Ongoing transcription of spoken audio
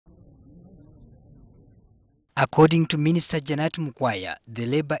According to Minister Janet Mukwaya, the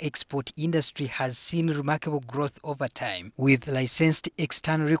labor export industry has seen remarkable growth over time, with licensed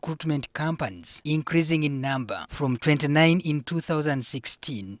external recruitment companies increasing in number from 29 in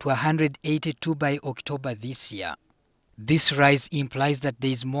 2016 to 182 by October this year. This rise implies that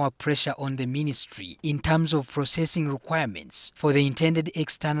there is more pressure on the ministry in terms of processing requirements for the intended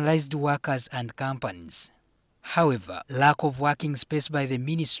externalized workers and companies. However, lack of working space by the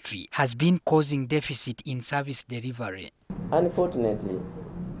ministry has been causing deficit in service delivery. Unfortunately,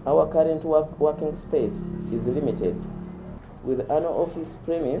 our current working space is limited, with an office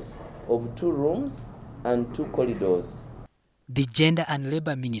premise of 2 rooms and 2 corridors. The Gender and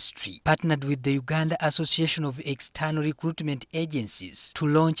Labour Ministry partnered with the Uganda Association of External Recruitment Agencies to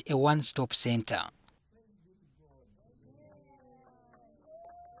launch a one-stop center.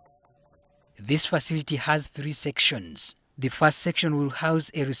 This facility has 3 sections. The first section will house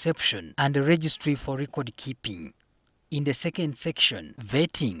a reception and a registry for record keeping. In the second section,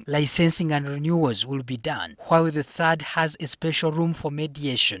 vetting, licensing and renewals will be done, while the third has a special room for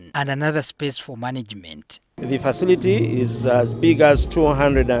mediation and another space for management. The facility is as big as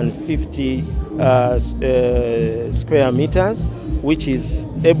 250 square meters, which is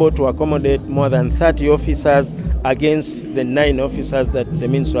able to accommodate more than 30 officers against the 9 officers that the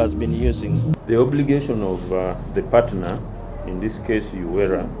ministry has been using. The obligation of the partner, in this case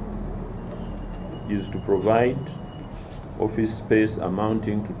UWERA, is to provide office space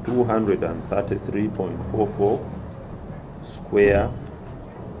amounting to 233.44 square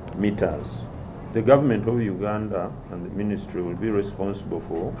meters. The government of Uganda and the ministry will be responsible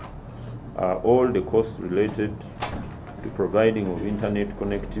for all the costs related to providing of internet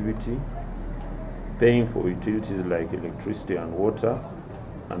connectivity, paying for utilities like electricity and water,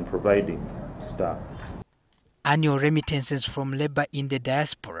 and providing staff. Annual remittances from labor in the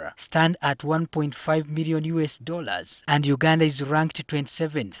diaspora stand at $1.5 million, and Uganda is ranked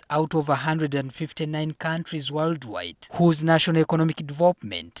 27th out of 159 countries worldwide, whose national economic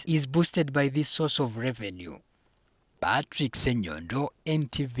development is boosted by this source of revenue. Patrick Senyondo,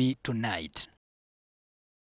 NTV Tonight.